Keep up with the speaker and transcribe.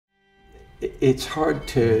It's hard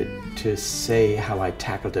to say how I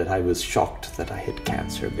tackled it. I was shocked that I had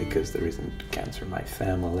cancer because there isn't cancer in my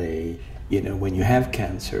family. You know, when you have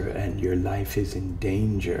cancer and your life is in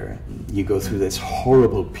danger, you go through this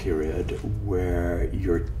horrible period where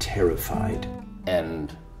you're terrified.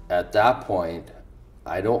 And at that point,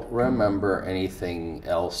 I don't remember anything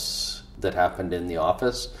else that happened in the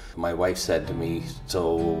office. My wife said to me,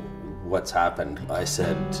 "So what's happened?" I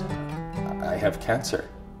said, "I have cancer."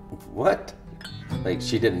 "What?" Like,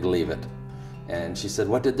 she didn't believe it. And she said,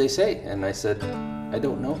 "What did they say?" And I said, "I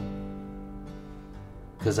don't know."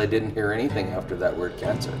 Because I didn't hear anything after that word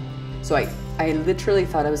cancer. So I literally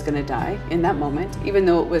thought I was going to die in that moment, even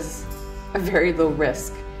though it was a very low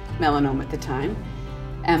risk melanoma at the time.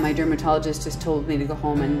 And my dermatologist just told me to go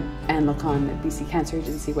home and look on the BC Cancer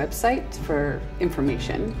Agency website for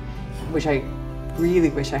information, which I really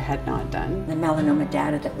wish I had not done. The melanoma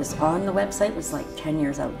data that was on the website was like 10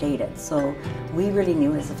 years outdated, so we really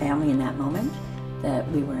knew as a family in that moment that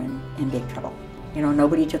we were in big trouble. You know,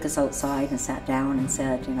 nobody took us outside and sat down and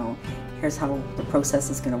said, you know, here's how the process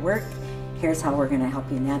is going to work, here's how we're going to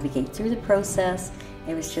help you navigate through the process.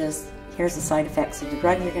 It was just, here's the side effects of the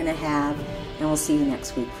drug you're going to have, and we'll see you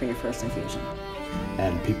next week for your first infusion.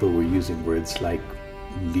 And people were using words like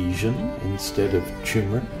lesion instead of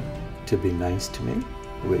tumor to be nice to me,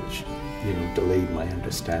 which, you know, delayed my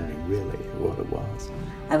understanding really what it was.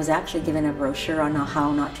 I was actually given a brochure on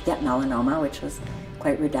how not to get melanoma, which was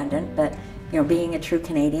quite redundant, but you know, being a true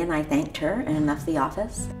Canadian, I thanked her and left the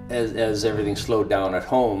office. As everything slowed down at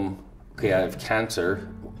home, okay, I have cancer,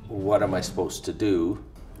 what am I supposed to do?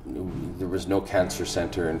 There was no cancer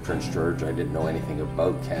center in Prince George. I didn't know anything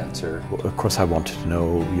about cancer. Well, of course, I wanted to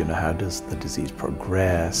know, you know, how does the disease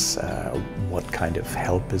progress? What kind of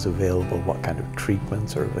help is available? What kind of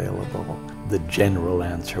treatments are available? The general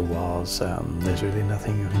answer was, there's really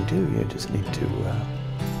nothing you can do. You just need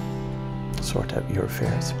to sort out your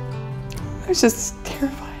affairs. I was just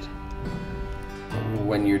terrified.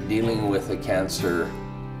 When you're dealing with a cancer,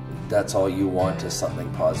 that's all you want is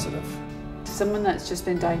something positive. To someone that's just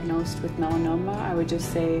been diagnosed with melanoma, I would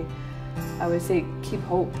say keep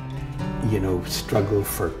hope. You know, struggle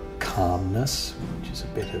for calmness, which is a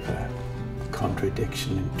bit of a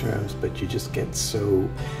contradiction in terms, but you just get so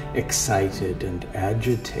excited and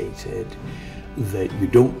agitated that you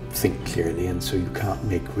don't think clearly, and so you can't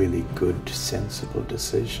make really good, sensible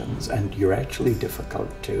decisions, and you're actually difficult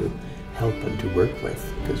to help and to work with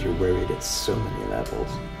because you're worried at so many levels.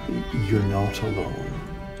 You're not alone.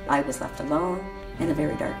 I was left alone in a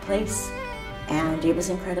very dark place, and it was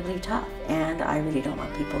incredibly tough, and I really don't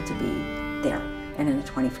want people to be there and in the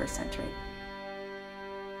 21st century.